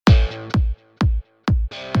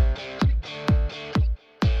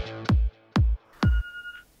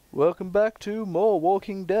Welcome back to more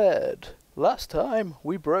Walking Dead. Last time,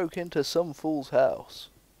 we broke into some fool's house.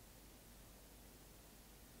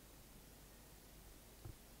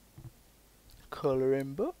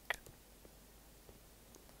 Colouring book.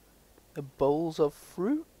 Bowls of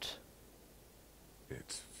fruit.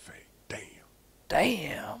 It's fake. Damn.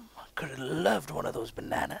 Damn! Could have loved one of those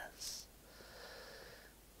bananas.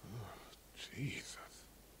 Oh, Jesus.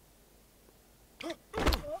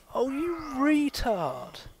 Oh, you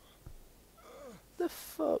retard! The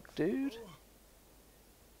fuck, dude?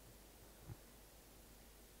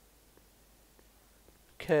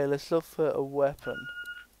 Okay, let's look for a weapon.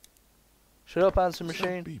 Shut up, answer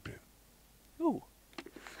machine. Beeping. Ooh.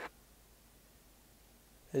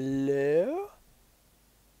 Hello?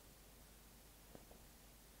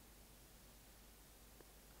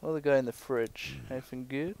 Oh, the guy in the fridge. Anything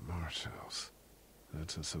good? Marsh house.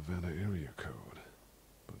 That's a Savannah area code.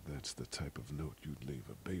 But that's the type of note you'd leave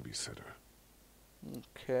a babysitter.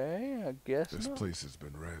 Okay, I guess This not. place has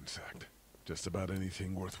been ransacked. Just about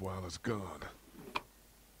anything worthwhile is gone.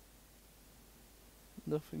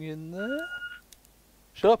 Nothing in there.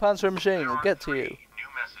 Shut up, answering machine. We'll get to you. New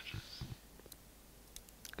messages.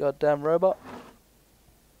 Goddamn robot.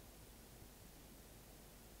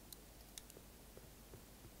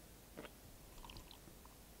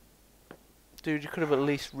 Dude, you could have at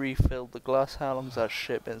least refilled the glass. How long's that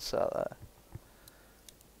shit been sat there?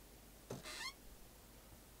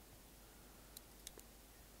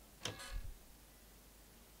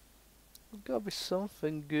 There's gotta be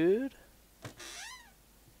something good.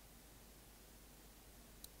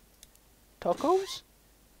 Tacos?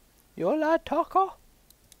 You all like taco?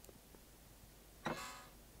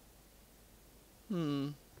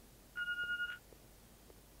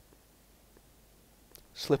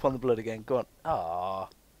 Slip on the blood again, go on. Ah.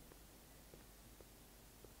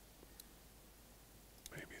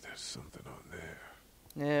 Maybe there's something on there.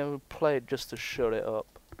 Yeah, we played just to shut it up.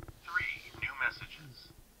 3 new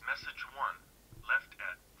messages. Message 1, left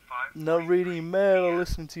at 5. Not reading mail or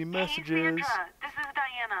listening to your messages. Hey, Sandra. This is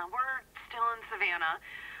Diana. We're still in Savannah.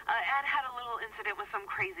 Ed had a little incident with some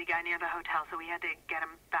crazy guy near the hotel, so we had to get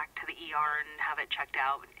him back to the ER and have it checked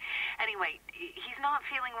out. Anyway, he's not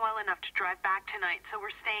feeling well enough to drive back tonight, so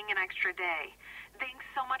we're staying an extra day. Thanks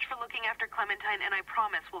so much for looking after Clementine, and I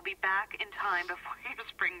promise we'll be back in time before your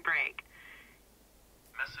spring break.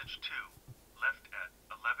 Message 2, left at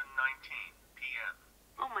 11:19 p.m.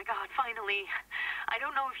 Oh my God, finally. I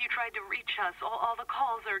don't know if you tried to reach us. All the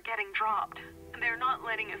calls are getting dropped. They're not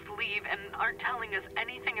letting us leave and aren't telling us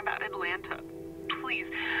anything about Atlanta. Please,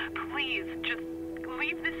 please, just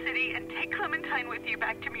leave the city and take Clementine with you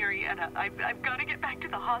back to Murrieta. I've got to get back to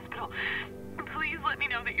the hospital. Please let me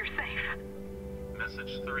know that you're safe.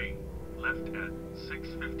 Message 3, left at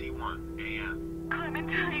 6:51 a.m.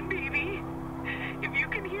 Clementine, baby. If you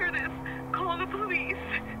can hear this, call the police.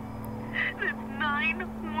 That's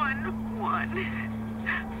 911.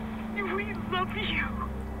 We love you.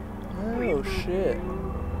 Oh shit.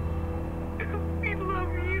 We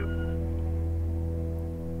love you.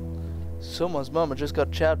 Someone's mama just got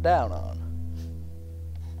chowed down on.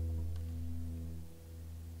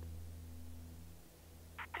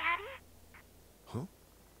 Daddy? Huh?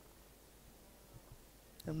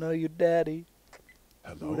 I'm not your daddy.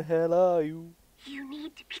 Hello? Who the hell are you? You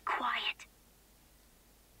need to be quiet.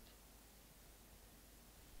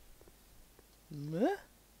 Meh?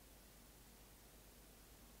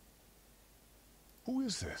 Who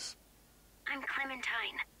is this? I'm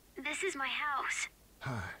Clementine. This is my house.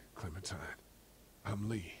 Hi, Clementine. I'm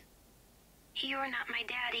Lee. You're not my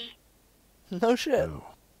daddy. No shit. No,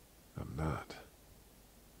 I'm not.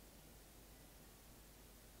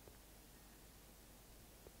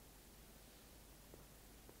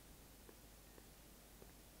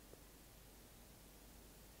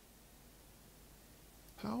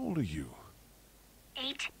 How old are you?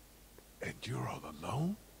 8. And you're all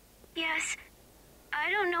alone? Yes. I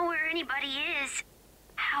don't know where anybody is.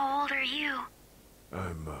 How old are you?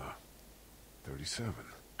 I'm, 37.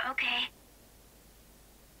 Okay.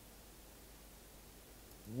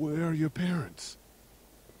 Where are your parents?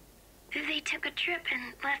 They took a trip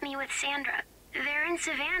and left me with Sandra. They're in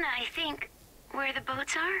Savannah, I think. Where the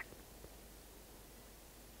boats are?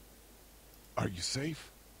 Are you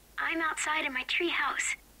safe? I'm outside in my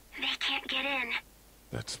treehouse. They can't get in.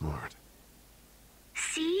 That's smart.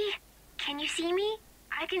 See? Can you see me?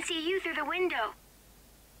 I can see you through the window.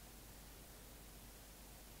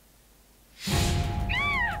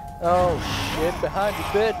 Oh shit, behind you,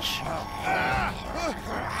 bitch.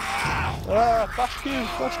 Ah, bash you,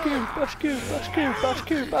 bash you, bash you, bash you, bash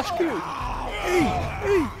you, bash you.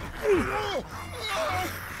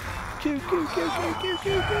 Hey!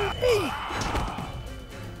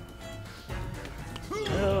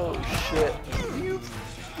 Oh shit.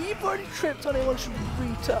 You've already tripped on it once, you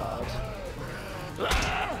retard.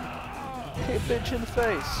 Hit bitch in the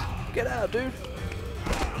face. Get out, dude.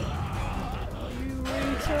 You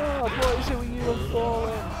retard. What is it with you and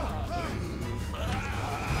falling?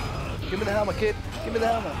 Give me the hammer, kid. Give me the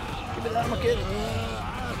hammer. Give me the hammer, kid.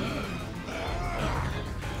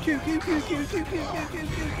 Q. Hey!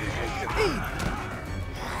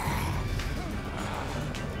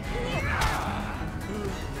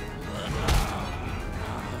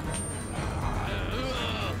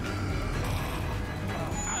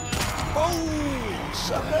 Oh,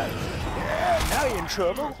 sucker! Yeah, now you're in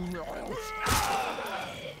trouble.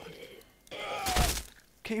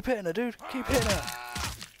 Keep hitting her, dude. Keep hitting her.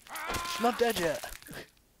 She's not dead yet.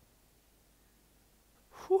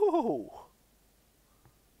 Whoa.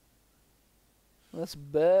 That's a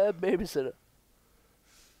bad babysitter.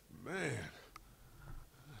 Man.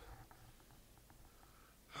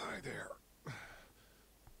 Hi there.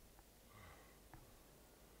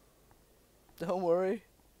 Don't worry.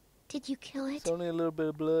 Did you kill it? It's only a little bit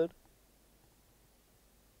of blood.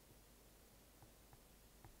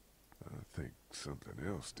 I think something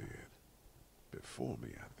else did. Before me,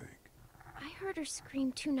 I think. I heard her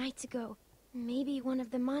scream 2 nights ago. Maybe one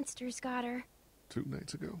of the monsters got her. 2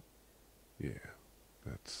 nights ago? Yeah,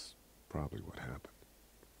 that's probably what happened.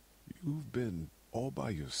 You've been all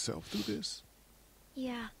by yourself through this?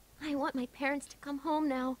 Yeah, I want my parents to come home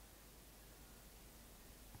now.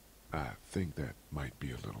 I think that might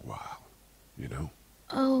be a little while, you know?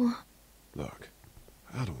 Oh. Look,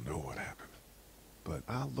 I don't know what happened, but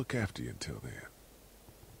I'll look after you until then.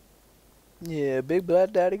 Yeah, Big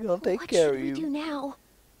Black Daddy gonna take care of you. What should we do now?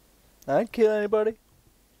 I'd kill anybody.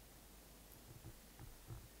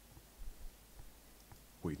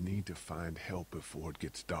 We need to find help before it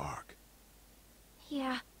gets dark.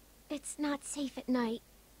 Yeah, it's not safe at night.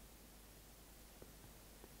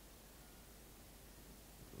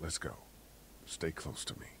 Let's go. Stay close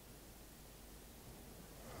to me.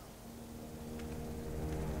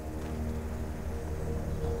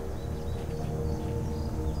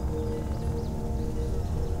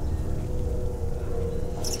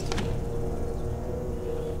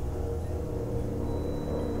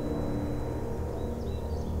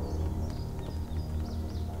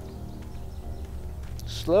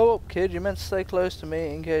 Slow up, kid. You meant to stay close to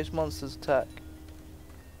me in case monsters attack.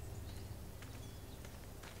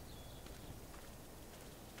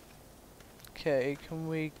 Okay, can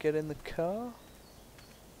we get in the car?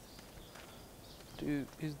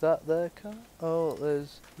 Is that their car? Oh,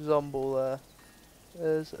 there's Zomble there.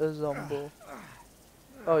 There's a Zomble.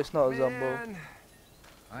 Oh, it's not a Zomble.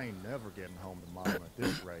 I ain't never getting home to Mama at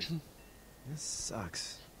this rate. This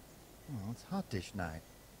sucks. Oh, it's hot dish night.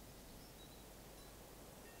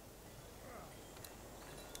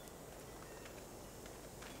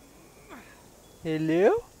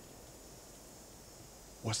 Hello?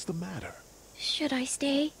 What's the matter? Should I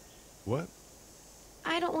stay? What?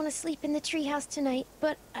 I don't want to sleep in the treehouse tonight,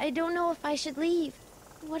 but I don't know if I should leave.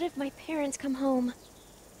 What if my parents come home?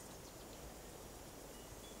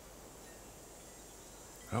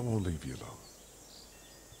 I won't leave you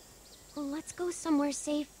alone. Let's go somewhere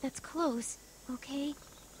safe that's close, okay?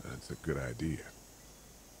 That's a good idea.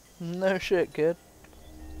 No shit, kid.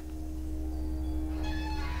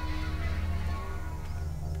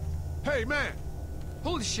 Hey, man!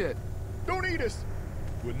 Holy shit! Don't eat us!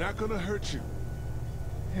 We're not gonna hurt you.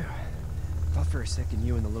 Yeah. Thought for a second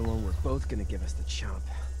you and the little one were both gonna give us the chomp.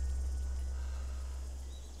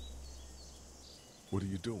 What are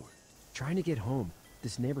you doing? Trying to get home.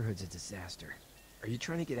 This neighborhood's a disaster. Are you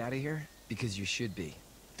trying to get out of here? Because you should be.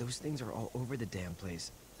 Those things are all over the damn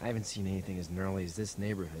place. I haven't seen anything as gnarly as this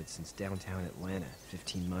neighborhood since downtown Atlanta,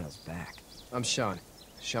 15 miles back. I'm Sean.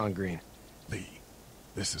 Sean Green. Lee,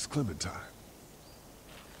 this is Clementine.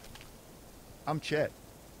 I'm Chet.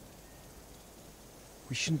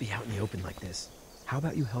 We shouldn't be out in the open like this. How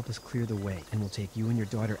about you help us clear the way, and we'll take you and your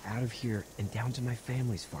daughter out of here and down to my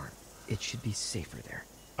family's farm. It should be safer there.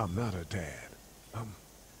 I'm not a dad.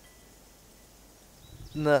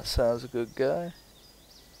 That sounds a good guy.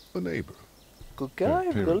 A neighbor. Good guy?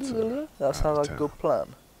 Your parents are That sounds out of like a good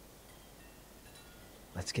plan.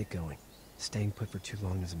 Let's get going. Staying put for too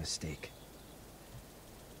long is a mistake.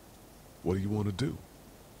 What do you want to do?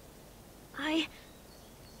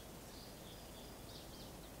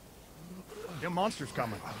 Them monsters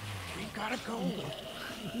coming. We gotta go.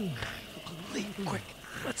 Lee, quick,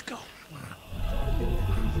 let's go.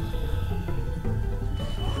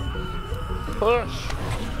 Push!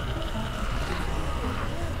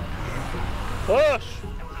 Push!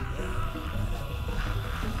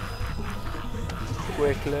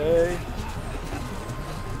 Quickly.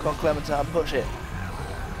 Come on, Clementine, push it.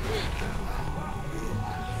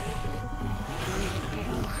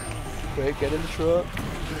 Quick, get in the truck.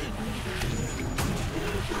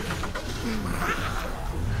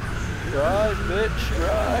 Drive, bitch,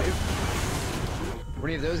 drive. Were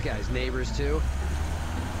any of those guys neighbors too?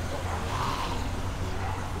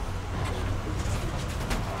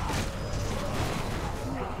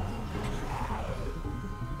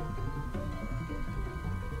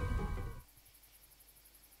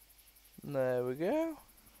 There we go.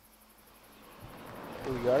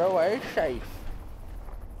 We got away safe.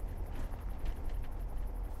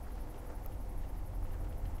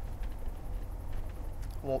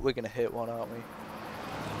 Well, we're gonna hit one, aren't we?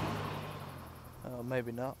 Oh,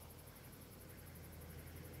 maybe not.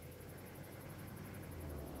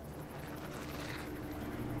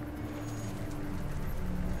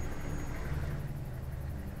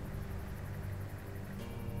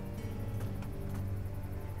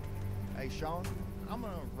 Hey, Sean, I'm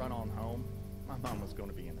gonna run on home. My mama's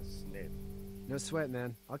gonna be in a snit. No sweat,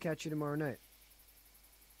 man. I'll catch you tomorrow night.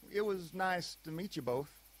 It was nice to meet you both.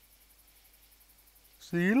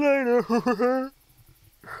 See you later.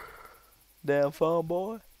 Damn fun,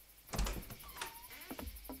 boy.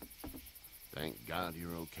 Thank God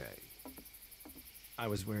you're okay. I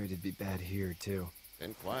was worried it'd be bad here, too.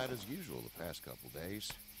 Been quiet as usual the past couple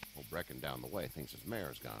days. Old Brecken down the way thinks his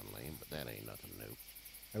mare's gone lame, but that ain't nothing new.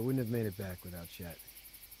 I wouldn't have made it back without Chet.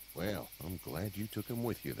 Well, I'm glad you took him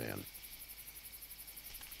with you then.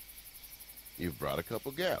 You've brought a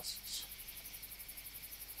couple guests.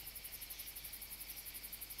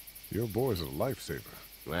 Your boy's a lifesaver.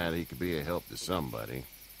 Glad he could be a help to somebody.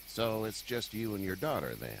 So it's just you and your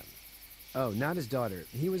daughter then? Oh, not his daughter.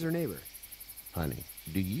 He was her neighbor. Honey,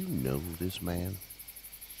 do you know this man?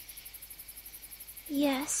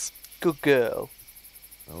 Yes. Good girl.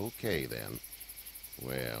 Okay then.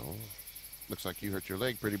 Well, looks like you hurt your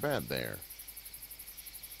leg pretty bad there.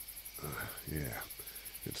 Yeah,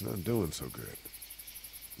 it's not doing so good.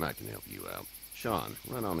 I can help you out. Sean,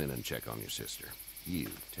 run on in and check on your sister. You,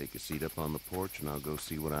 take a seat up on the porch and I'll go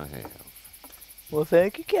see what I have. Well,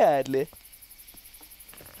 thank you kindly.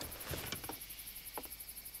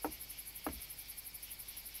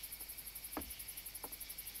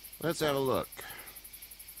 Let's have a look.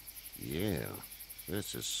 Yeah,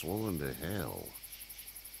 this is swollen to hell.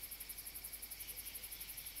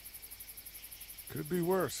 Could be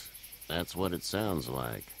worse. That's what it sounds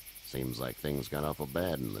like. Seems like things got awful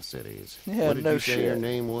bad in the cities. Yeah, what did no you say your shit.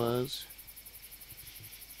 name was?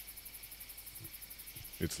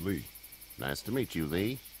 It's Lee. Nice to meet you,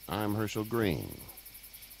 Lee. I'm Herschel Green.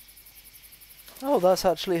 Oh, that's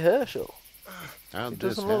actually Herschel. How'd It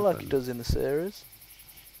this doesn't look like he happen? does in the series.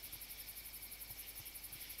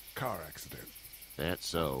 Car accident. That's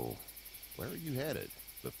so. Where are you headed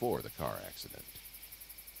before the car accident?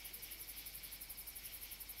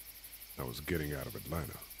 I was getting out of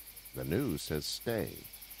Atlanta. The news says stay.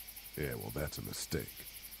 Yeah, well, that's a mistake.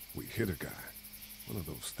 We hit a guy. One of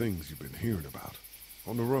those things you've been hearing about.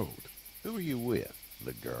 On the road. Who are you with?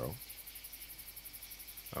 The girl?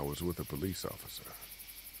 I was with a police officer.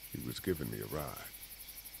 He was giving me a ride.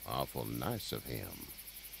 Awful nice of him.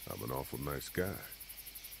 I'm an awful nice guy.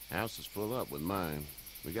 House is full up with mine.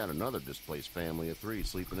 We got another displaced family of 3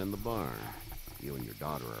 sleeping in the barn. You and your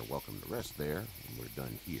daughter are welcome to rest there, and we're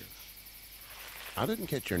done here. I didn't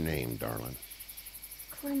catch your name, darling.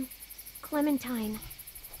 Clementine.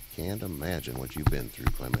 Can't imagine what you've been through,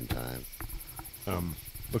 Clementine. I'm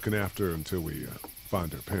looking after her until we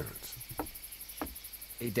find her parents.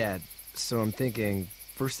 Hey, Dad. So I'm thinking,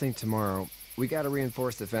 first thing tomorrow, we gotta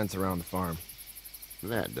reinforce the fence around the farm.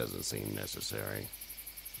 That doesn't seem necessary.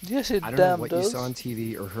 Yes, it I don't know damn what does. you saw on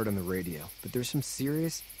TV or heard on the radio, but there's some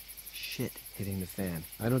serious shit hitting the fan.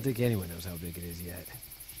 I don't think anyone knows how big it is yet.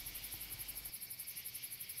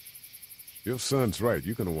 Your son's right.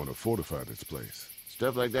 You're gonna want to fortify this place.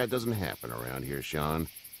 Stuff like that doesn't happen around here, Sean.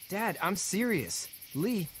 Dad, I'm serious.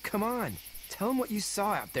 Lee, come on. Tell him what you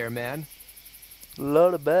saw out there, man.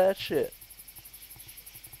 Lot of bad shit.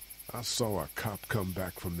 I saw a cop come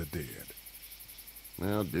back from the dead.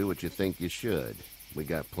 Well, do what you think you should. We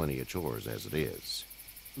got plenty of chores as it is.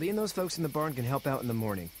 Lee and those folks in the barn can help out in the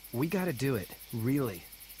morning. We gotta do it. Really.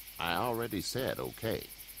 I already said okay.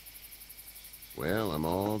 Well, I'm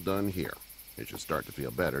all done here. It should start to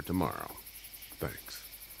feel better tomorrow. Thanks.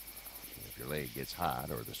 If your leg gets hot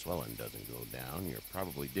or the swelling doesn't go down, you're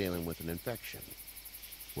probably dealing with an infection.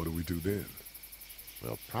 What do we do then?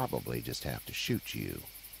 We'll probably just have to shoot you.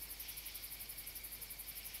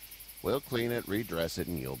 We'll clean it, redress it,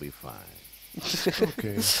 and you'll be fine.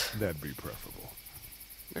 Okay, that'd be preferable.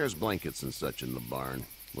 There's blankets and such in the barn.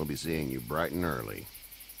 We'll be seeing you bright and early.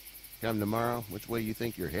 Come tomorrow, which way you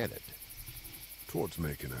think you're headed? Towards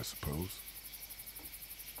Macon, I suppose.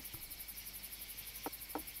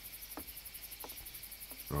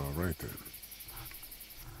 All right, then.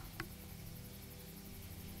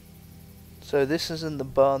 So this isn't the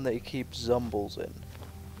barn that he keeps Zumbles in.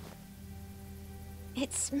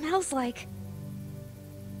 It smells like...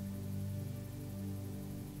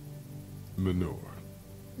 Manure.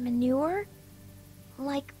 manure?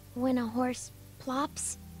 Like when a horse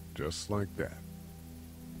plops? Just like that.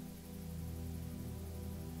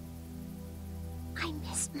 I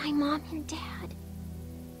miss my mom and dad.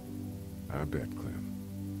 I bet, Clem.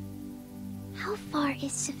 How far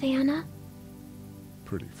is Savannah?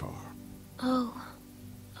 Pretty far. Oh,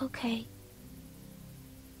 okay.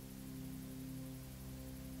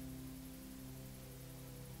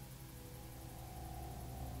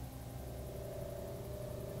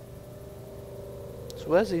 So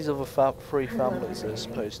where's these other three families that are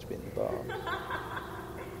supposed to be in the barn?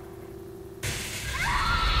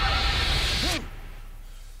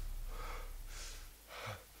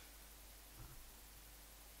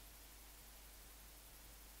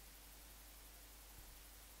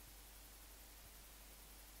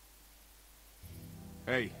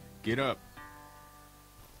 Hey, get up.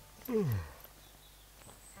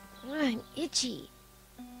 I'm itchy.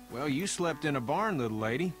 Well, you slept in a barn, little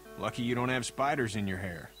lady. Lucky you don't have spiders in your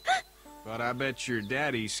hair. But I bet your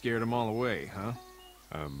daddy scared them all away, huh?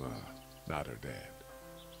 I'm, not her dad.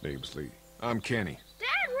 Name's Lee. I'm Kenny. Dad,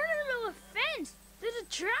 we're in the middle of a fence. There's a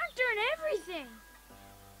tractor and everything.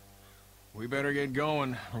 We better get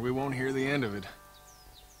going, or we won't hear the end of it.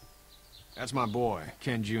 That's my boy,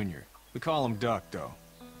 Ken Jr. We call him Duck, though.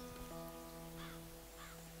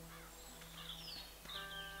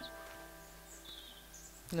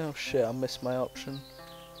 No shit, I missed my option.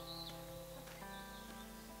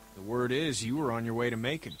 The word is you were on your way to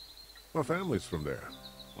Macon. My family's from there.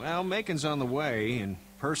 Well, Macon's on the way, and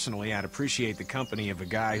personally, I'd appreciate the company of a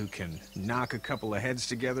guy who can knock a couple of heads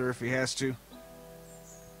together if he has to.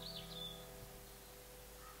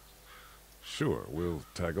 Sure, we'll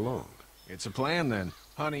tag along. It's a plan, then.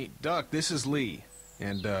 Honey, Duck, this is Lee.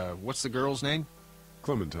 And, what's the girl's name?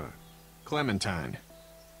 Clementine. Clementine.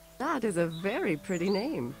 That is a very pretty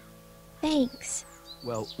name. Thanks.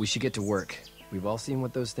 Well, we should get to work. We've all seen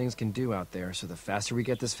what those things can do out there, so the faster we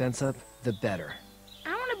get this fence up, the better.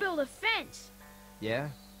 I want to build a fence. Yeah?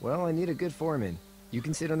 Well, I need a good foreman. You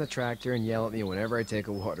can sit on the tractor and yell at me whenever I take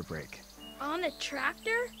a water break. On the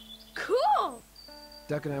tractor? Cool!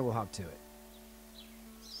 Duck and I will hop to it.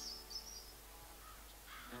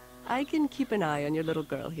 I can keep an eye on your little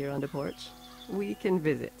girl here on the porch. We can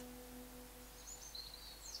visit.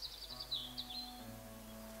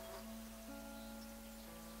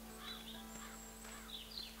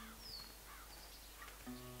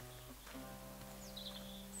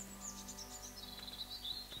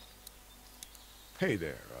 Hey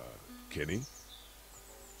there, Kenny.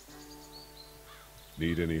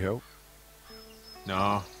 Need any help?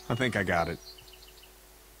 No, I think I got it.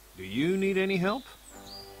 Do you need any help?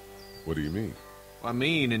 What do you mean? I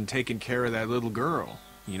mean, in taking care of that little girl.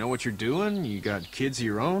 You know what you're doing? You got kids of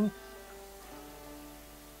your own?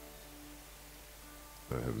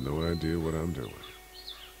 I have no idea what I'm doing.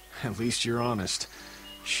 At least you're honest.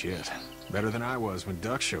 Shit. Better than I was when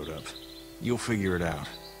Duck showed up. You'll figure it out.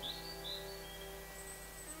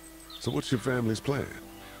 So what's your family's plan?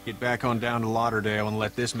 Get back on down to Lauderdale and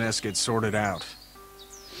let this mess get sorted out.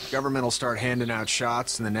 Government will start handing out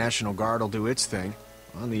shots and the National Guard will do its thing.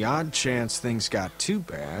 On the odd chance things got too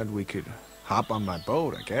bad, we could hop on my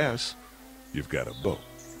boat, I guess. You've got a boat.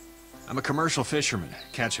 I'm a commercial fisherman,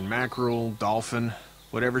 catching mackerel, dolphin,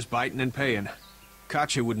 whatever's biting and paying.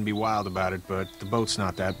 Katya wouldn't be wild about it, but the boat's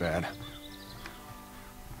not that bad.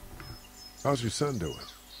 How's your son doing?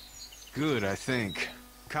 Good, I think.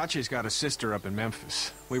 Katya's got a sister up in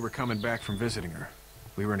Memphis. We were coming back from visiting her.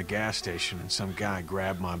 We were in a gas station and some guy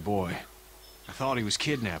grabbed my boy. I thought he was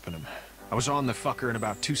kidnapping him. I was on the fucker in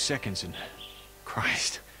about 2 seconds and...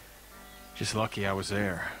 Christ. Just lucky I was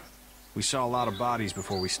there. We saw a lot of bodies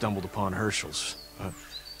before we stumbled upon Herschel's. But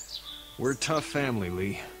we're a tough family,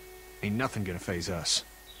 Lee. Ain't nothing gonna faze us.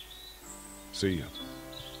 See ya.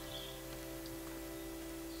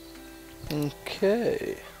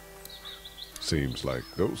 Okay. Seems like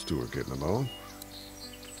those two are getting along.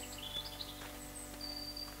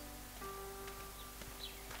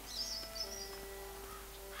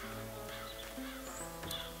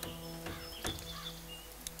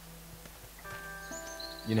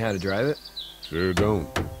 You know how to drive it? Sure don't.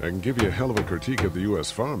 I can give you a hell of a critique of the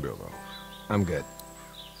U.S. Farm Bill, though. I'm good.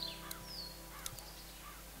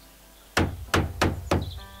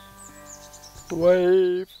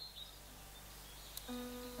 Wave.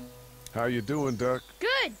 How you doing, Duck?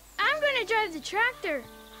 Good. I'm gonna drive the tractor.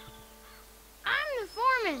 I'm the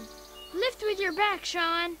foreman. Lift with your back,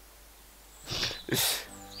 Sean.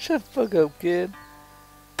 Shut the fuck up, kid.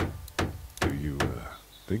 Do you,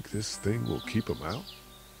 think this thing will keep him out?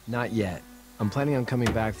 Not yet. I'm planning on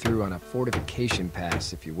coming back through on a fortification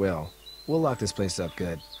pass, if you will. We'll lock this place up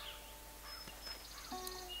good.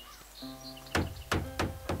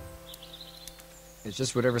 It's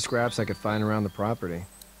just whatever scraps I could find around the property.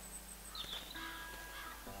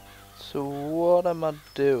 So what am I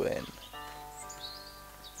doing?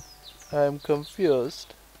 I'm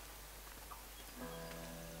confused.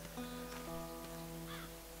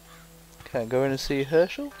 Can't go in and see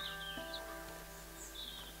Herschel?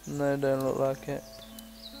 No, don't look like it.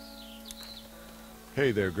 Hey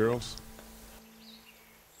there, girls.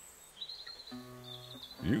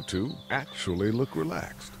 You two actually look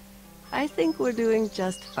relaxed. I think we're doing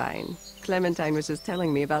just fine. Clementine was just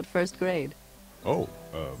telling me about first grade. Oh,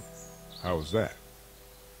 how was that?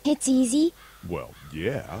 It's easy. Well,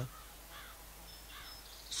 yeah.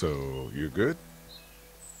 So, you're good?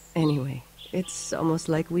 Anyway, it's almost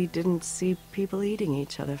like we didn't see people eating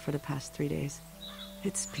each other for the past 3 days.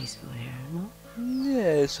 It's peaceful here, no?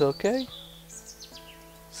 Yeah, it's okay.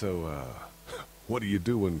 So, what do you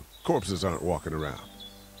do when corpses aren't walking around?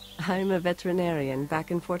 I'm a veterinarian back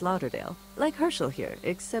in Fort Lauderdale. Like Herschel here,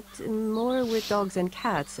 except more with dogs and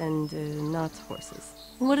cats and not horses.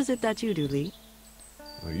 What is it that you do, Lee?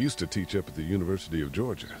 I used to teach up at the University of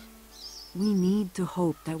Georgia. We need to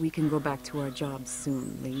hope that we can go back to our jobs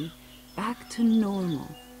soon, Lee. Back to normal.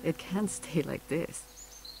 It can't stay like this.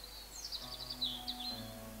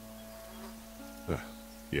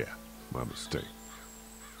 Yeah, my mistake.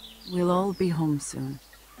 We'll all be home soon.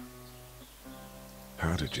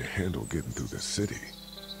 How did you handle getting through the city?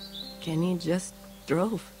 Kenny just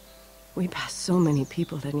drove. We passed so many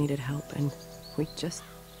people that needed help, and we just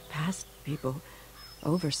passed people.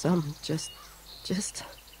 Over some, just...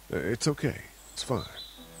 It's okay. It's fine.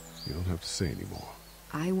 You don't have to say anymore.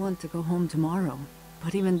 I want to go home tomorrow,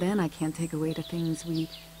 but even then I can't take away the things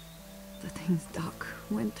Doc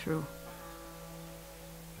went through.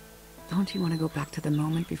 Don't you want to go back to the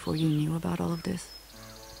moment before you knew about all of this?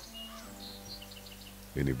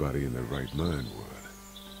 Anybody in their right mind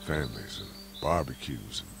would. Families and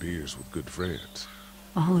barbecues and beers with good friends.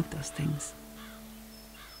 All of those things.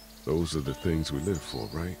 Those are the things we live for,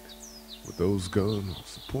 right? With those gone,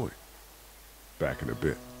 what's the point? Back in a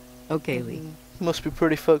bit. Okay, Lee. Must be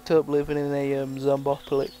pretty fucked up living in a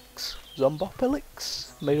zombopocalypse.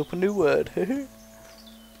 Zombopocalypse? Made up a new word.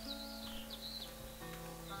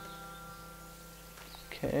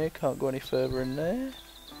 Okay, can't go any further in there.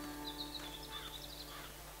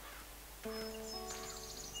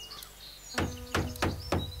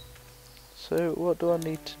 So, what do I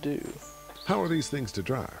need to do? How are these things to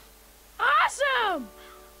drive? Awesome!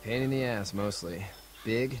 Pain in the ass, mostly.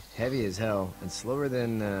 Big, heavy as hell, and slower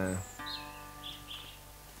than,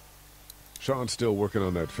 Sean's still working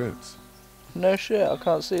on that fence. No shit, I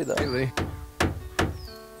can't see that. Hey, Lee.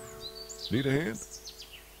 Need a hand?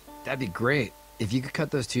 That'd be great. If you could cut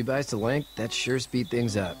those 2x to length, that'd sure speed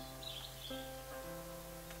things up.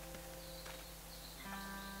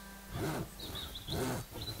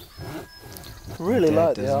 Really Dad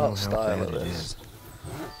like the doesn't know art how style bad of it this. is.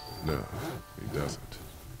 No, he doesn't.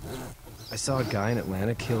 I saw a guy in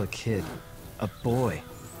Atlanta kill a kid. A boy.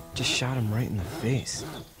 Just shot him right in the face.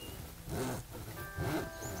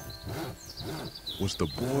 Was the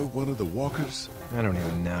boy one of the walkers? I don't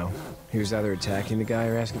even know. He was either attacking the guy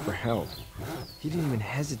or asking for help. He didn't even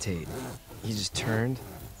hesitate. He just turned,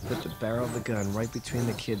 put the barrel of the gun right between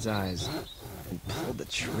the kid's eyes, and pulled the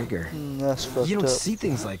trigger. That's fucked You don't up. see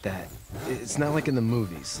things like that. It's not like in the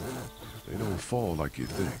movies. They don't fall like you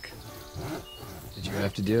think. Did you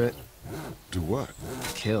have to do it? Do what?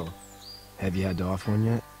 Kill. Have you had to off one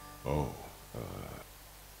yet? Oh,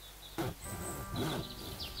 I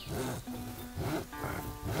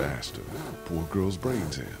bashed a poor girl's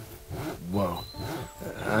brains in. Whoa.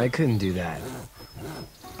 I couldn't do that.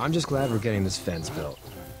 I'm just glad we're getting this fence built.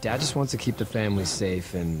 Dad just wants to keep the family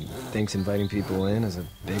safe and thinks inviting people in is a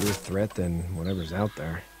bigger threat than whatever's out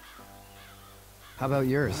there. How about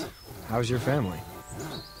yours? How's your family?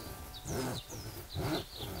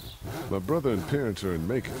 My brother and parents are in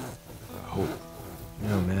Macon. I hope.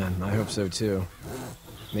 Oh man, I hope so too.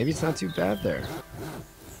 Maybe it's not too bad there.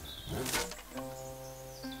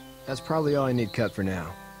 That's probably all I need cut for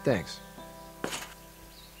now. Thanks.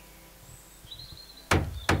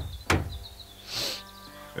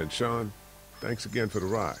 And Sean, thanks again for the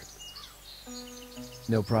ride.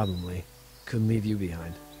 No problem, Lee. Couldn't leave you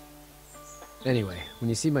behind. Anyway, when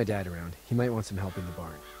you see my dad around, he might want some help in the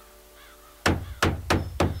barn.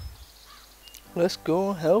 Let's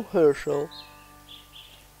go help Herschel.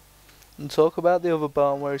 And talk about the other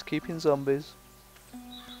barn where he's keeping zombies.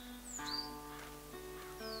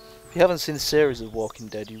 If you haven't seen the series of Walking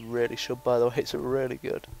Dead, you really should, by the way. It's really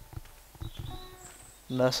good.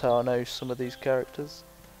 And that's how I know some of these characters.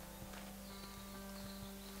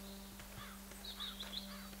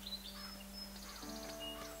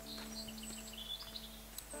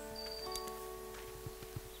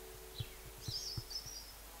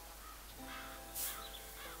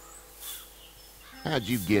 How'd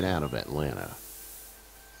you get out of Atlanta?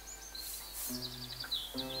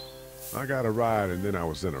 I got a ride and then I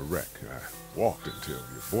was in a wreck. I walked until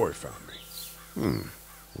your boy found me.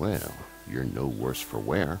 Well, you're no worse for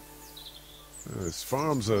wear. This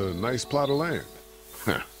farm's a nice plot of land.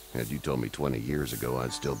 Had you told me 20 years ago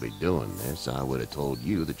I'd still be doing this, I would have told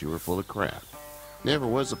you that you were full of crap. Never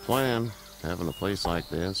was a plan, having a place like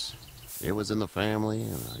this. It was in the family,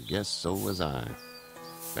 and I guess so was I.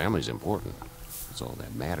 Family's important. That's all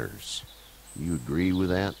that matters. You agree with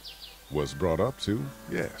that? Was brought up to,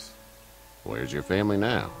 yes. Where's your family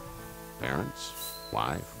now? Parents?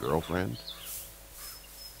 Wife? Girlfriend?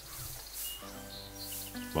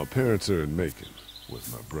 My parents are in Macon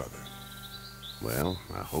with my brother. Well,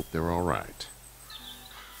 I hope they're all right.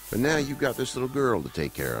 But now you've got this little girl to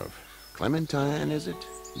take care of. Clementine, is it?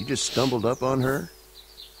 You just stumbled up on her?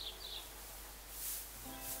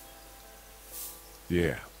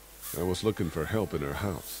 Yeah, I was looking for help in her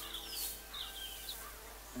house.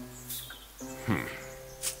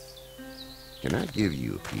 Can I give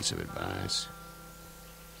you a piece of advice?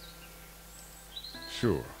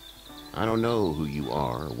 Sure. I don't know who you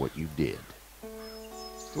are or what you did.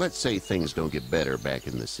 Let's say things don't get better back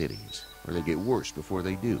in the cities, or they get worse before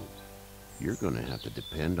they do. You're gonna have to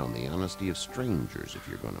depend on the honesty of strangers if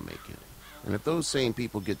you're gonna make it. And if those same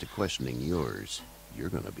people get to questioning yours, you're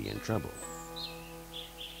gonna be in trouble.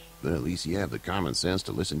 But at least you have the common sense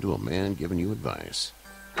to listen to a man giving you advice.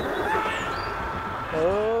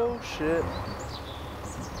 Oh shit.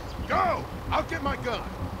 Go! I'll get my gun!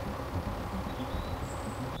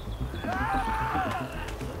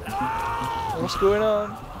 What's going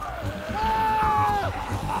on?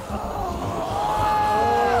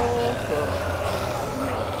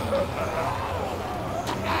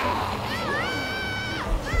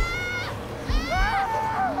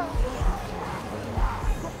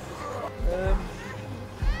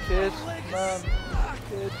 Kid, man,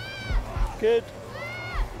 kid.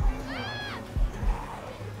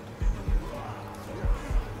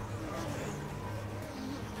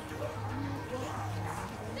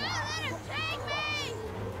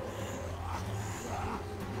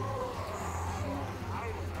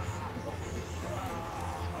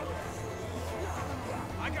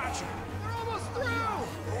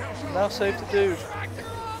 Now save the dude.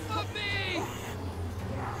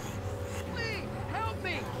 Help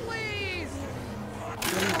me, please!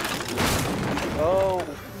 Oh.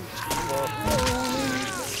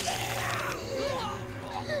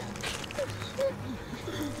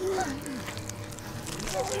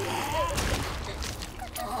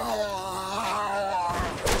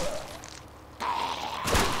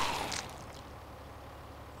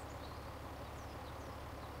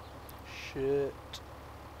 Shit.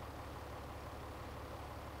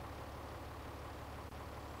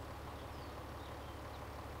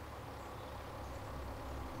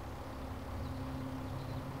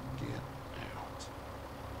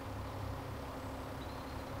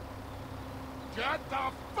 Get the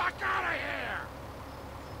fuck out of here!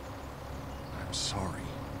 I'm sorry.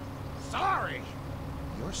 Sorry?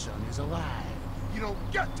 Your son is alive. You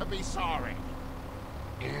don't get to be sorry.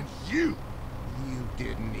 And you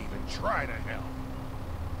didn't even try to help.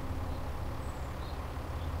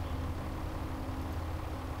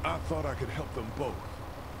 I thought I could help them both.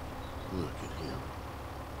 Look at him.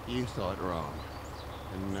 You thought wrong.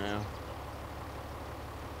 And now?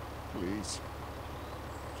 Please,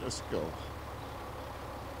 just go.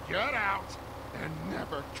 Get out and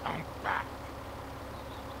never come back.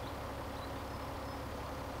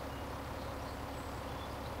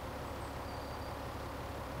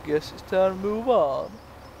 Guess it's time to move on.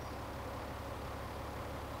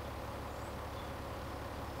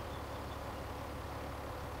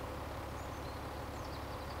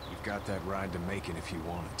 You've got that ride to Macon if you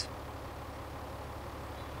want it.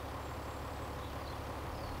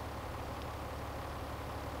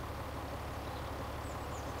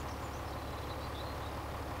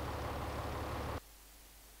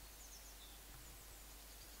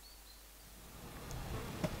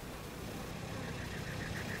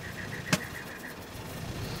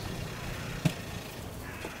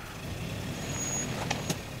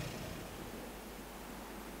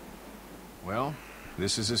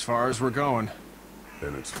 This is as far as we're going.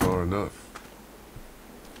 And it's far enough.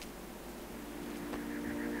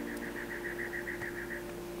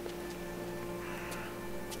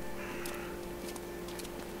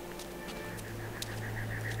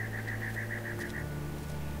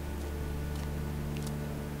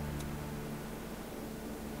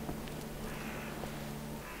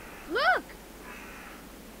 Look!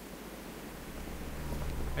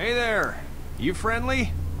 Hey there. You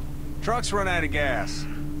friendly? Truck's run out of gas.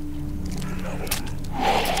 No.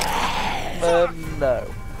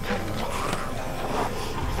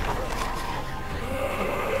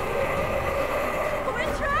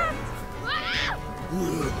 We're trapped!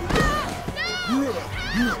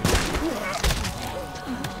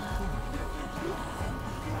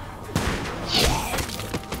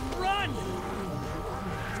 Run!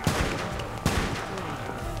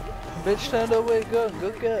 Bitch, stand up, where you going?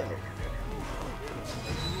 Good girl.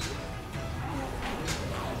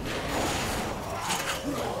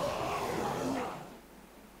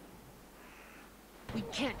 We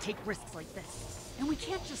can't take risks like this. And we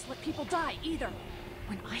can't just let people die, either.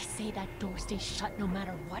 When I say that door stays shut no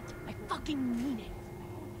matter what, I fucking mean it.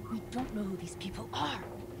 We don't know who these people are.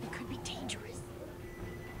 It could be dangerous.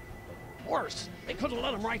 Worse, they could have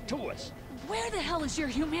let them right to us. Where the hell is your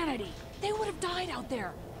humanity? They would have died out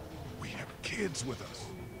there. We have kids with us.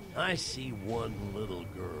 I see one little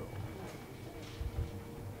girl.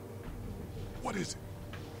 What is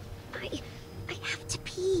it? I have to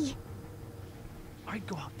pee. I'd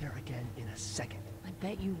go out there again in a second. I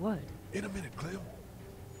bet you would. In a minute, Clem.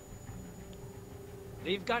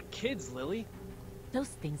 They've got kids, Lily. Those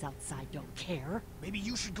things outside don't care. Maybe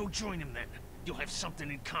you should go join them then. You'll have something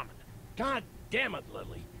in common. God damn it,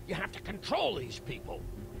 Lily. You have to control these people.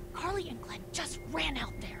 Carly and Glenn just ran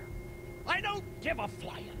out there. I don't give a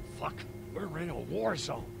flying fuck. We're in a war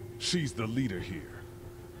zone. She's the leader here.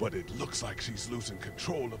 But it looks like she's losing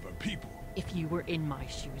control of her people. If you were in my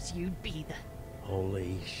shoes, you'd be the...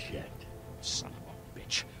 Holy shit. Son of a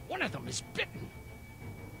bitch. One of them is bitten.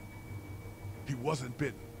 He wasn't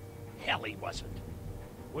bitten. Hell, he wasn't.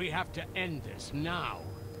 We have to end this now.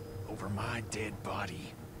 Over my dead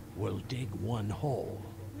body. We'll dig one hole.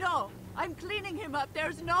 No, I'm cleaning him up.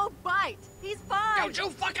 There's no bite. He's fine. Don't you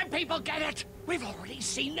fucking people get it? We've already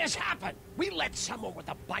seen this happen. We let someone with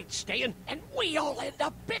a bite stay in, and we all end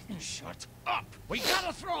up bitten. Shut up. We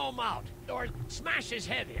gotta throw him out, or smash his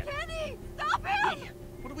head in. Kenny, stop him! Hey,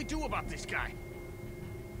 what do we do about this guy?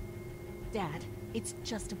 Dad, it's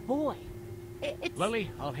just a boy. It's...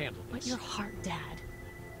 Lily, I'll handle this. But your heart, Dad.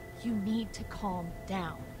 You need to calm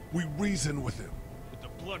down. We reason with him. With the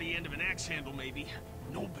bloody end of an axe handle, maybe.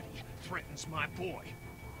 Nobody threatens my boy.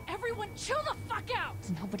 Everyone chill the fuck out!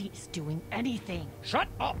 Nobody is doing anything. Shut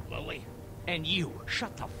up, Lily. And you,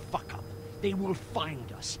 shut the fuck up. They will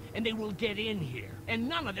find us, and they will get in here, and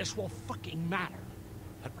none of this will fucking matter.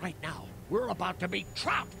 But right now, we're about to be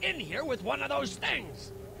trapped in here with one of those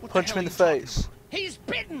things. Punch him in the face. He's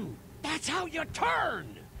bitten! That's how you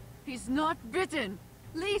turn! He's not bitten.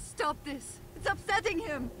 Lee, stop this. It's upsetting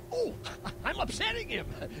him. Oh, I'm upsetting him.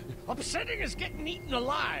 Upsetting is getting eaten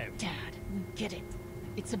alive. Dad, we get it.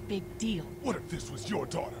 It's a big deal. What if this was your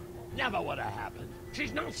daughter? Never would have happened.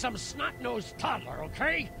 She's not some snot-nosed toddler,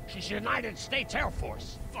 okay? She's United States Air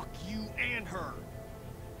Force. Fuck you and her.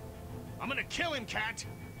 I'm gonna kill him, Cat.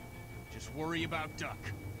 Just worry about Duck.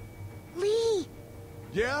 Lee!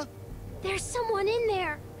 Yeah? There's someone in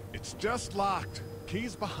there. It's just locked.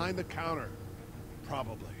 Key's behind the counter.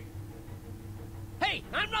 Probably. Hey,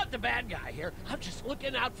 I'm not the bad guy here. I'm just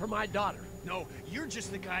looking out for my daughter. No, you're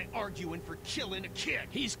just the guy arguing for killing a kid.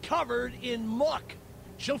 He's covered in muck.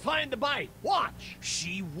 She'll find the bite. Watch.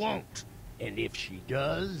 She won't. And if she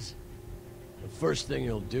does, the first thing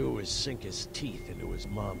he'll do is sink his teeth into his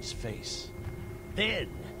mom's face. Then,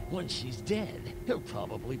 once she's dead, he'll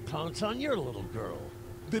probably pounce on your little girl.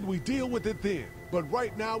 Then we deal with it then. But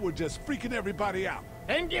right now, we're just freaking everybody out.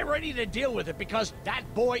 And get ready to deal with it, because that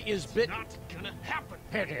boy is bitten. Not gonna happen.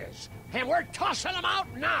 It is. And we're tossing him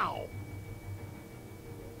out now.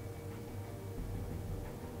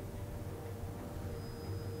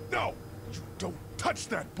 No! You don't touch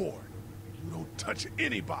that board! You don't touch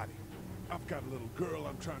anybody! I've got a little girl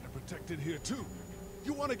I'm trying to protect in here, too.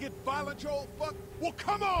 You want to get violent, you old fuck? Well,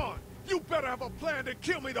 come on! You better have a plan to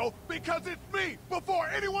kill me, though, because it's me before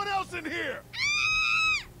anyone else in here!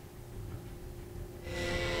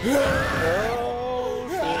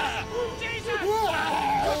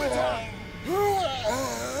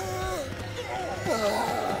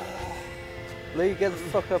 Lee, get the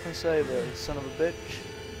fuck up and save her, you son of a bitch.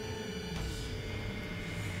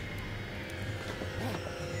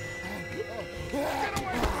 Get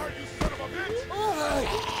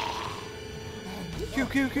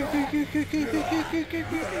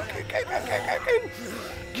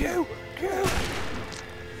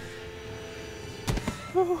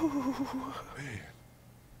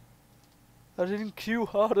I didn't Q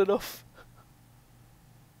hard enough.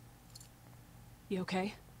 You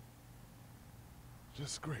okay?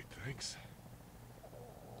 Just great, thanks.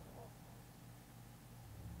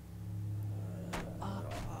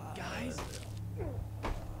 Guys?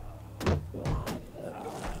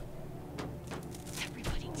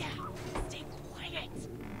 Everybody down. Stay quiet.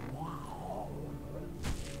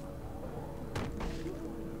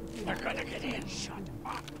 They're gonna get in. Shut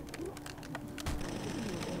up.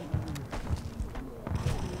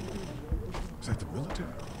 Is that the military?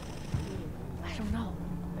 I don't know.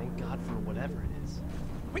 Thank God for whatever it is.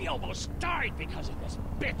 We almost died because of this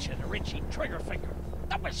bitch and her itchy trigger finger.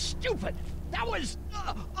 That was stupid. That was...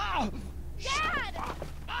 Dad!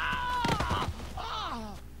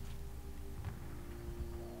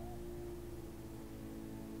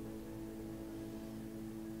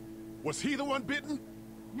 Was he the one bitten?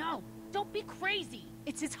 No, don't be crazy.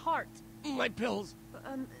 It's his heart. My pills.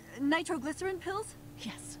 Nitroglycerin pills?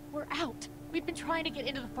 Yes, we're out. We've been trying to get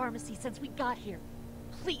into the pharmacy since we got here.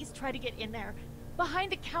 Please try to get in there.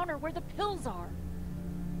 Behind the counter where the pills are.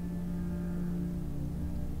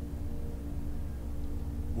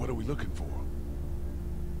 What are we looking for?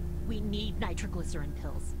 We need nitroglycerin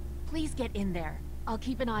pills. Please get in there. I'll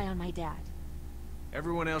keep an eye on my dad.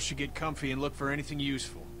 Everyone else should get comfy and look for anything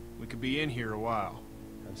useful. We could be in here a while.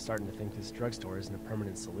 I'm starting to think this drugstore isn't a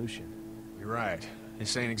permanent solution. You're right.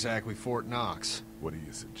 This ain't exactly Fort Knox. What do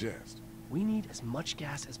you suggest? We need as much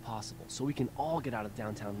gas as possible so we can all get out of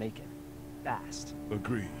downtown Macon. Fast.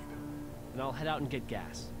 Agreed. And I'll head out and get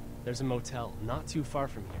gas. There's a motel not too far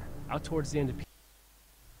from here, out towards the end of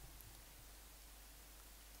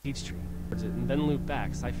Peachtree, and then loop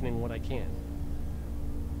back, siphoning what I can.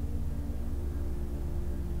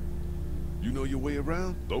 You know your way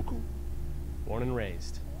around? Local? Born and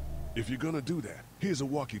raised. If you're gonna do that, here's a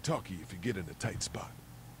walkie-talkie if you get in a tight spot.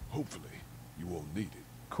 Hopefully, you won't need it.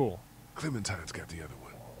 Cool. Clementine's got the other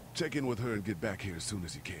one. Check in with her and get back here as soon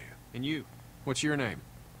as you can. And you? What's your name?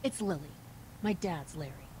 It's Lily. My dad's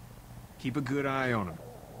Larry. Keep a good eye on him.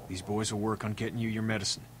 These boys will work on getting you your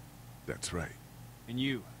medicine. That's right. And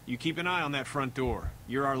you keep an eye on that front door.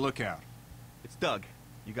 You're our lookout. It's Doug.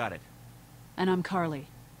 You got it. And I'm Carly.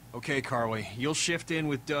 Okay, Carly. You'll shift in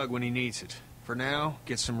with Doug when he needs it. For now,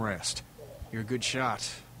 get some rest. You're a good shot,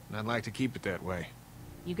 and I'd like to keep it that way.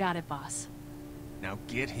 You got it, boss. Now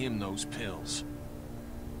get him those pills.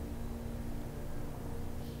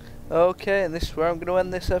 Okay, and this is where I'm going to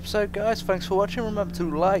end this episode, guys. Thanks for watching. Remember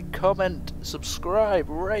to like, comment, subscribe,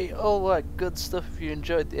 rate, all that good stuff if you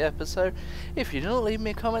enjoyed the episode. If you didn't, leave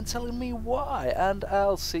me a comment telling me why, and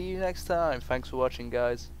I'll see you next time. Thanks for watching,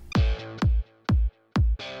 guys.